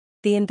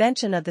The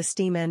invention of the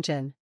steam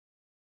engine.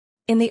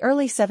 In the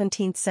early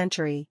 17th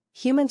century,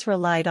 humans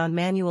relied on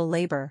manual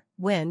labor,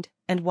 wind,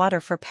 and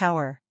water for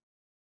power.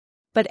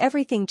 But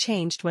everything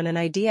changed when an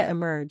idea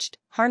emerged,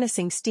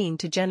 harnessing steam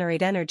to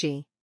generate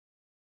energy.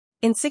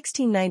 In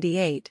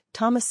 1698,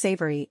 Thomas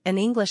Savery, an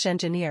English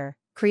engineer,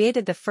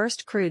 created the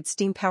first crude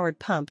steam-powered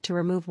pump to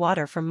remove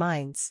water from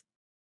mines.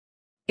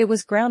 It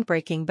was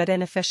groundbreaking but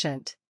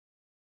inefficient.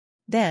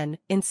 Then,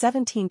 in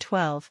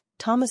 1712,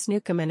 Thomas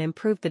Newcomen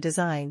improved the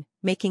design,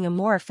 making a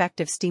more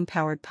effective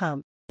steam-powered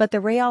pump. But the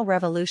Real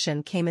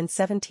Revolution came in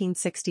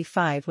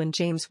 1765 when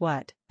James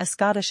Watt, a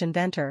Scottish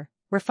inventor,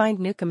 refined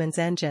Newcomen's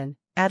engine,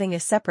 adding a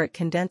separate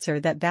condenser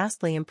that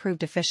vastly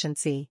improved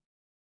efficiency.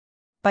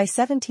 By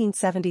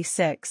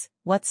 1776,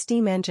 Watt's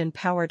steam engine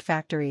powered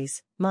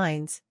factories,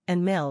 mines,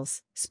 and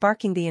mills,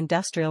 sparking the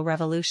Industrial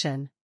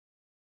Revolution.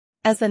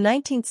 As the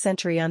 19th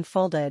century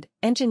unfolded,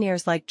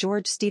 engineers like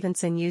George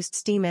Stephenson used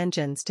steam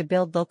engines to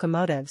build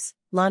locomotives,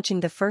 launching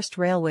the first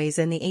railways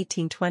in the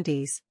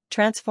 1820s,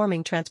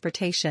 transforming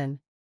transportation.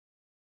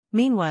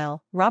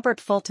 Meanwhile, Robert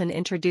Fulton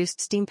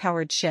introduced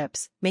steam-powered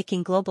ships,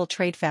 making global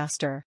trade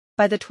faster.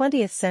 By the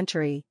 20th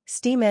century,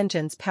 steam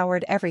engines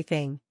powered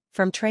everything,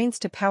 from trains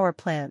to power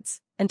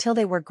plants, until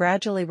they were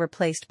gradually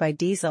replaced by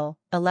diesel,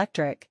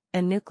 electric,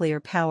 and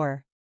nuclear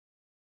power.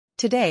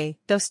 Today,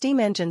 though steam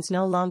engines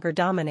no longer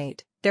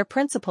dominate, their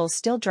principles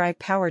still drive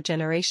power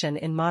generation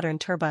in modern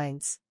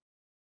turbines.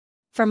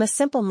 From a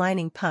simple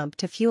mining pump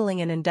to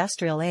fueling an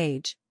industrial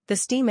age, the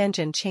steam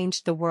engine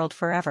changed the world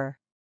forever.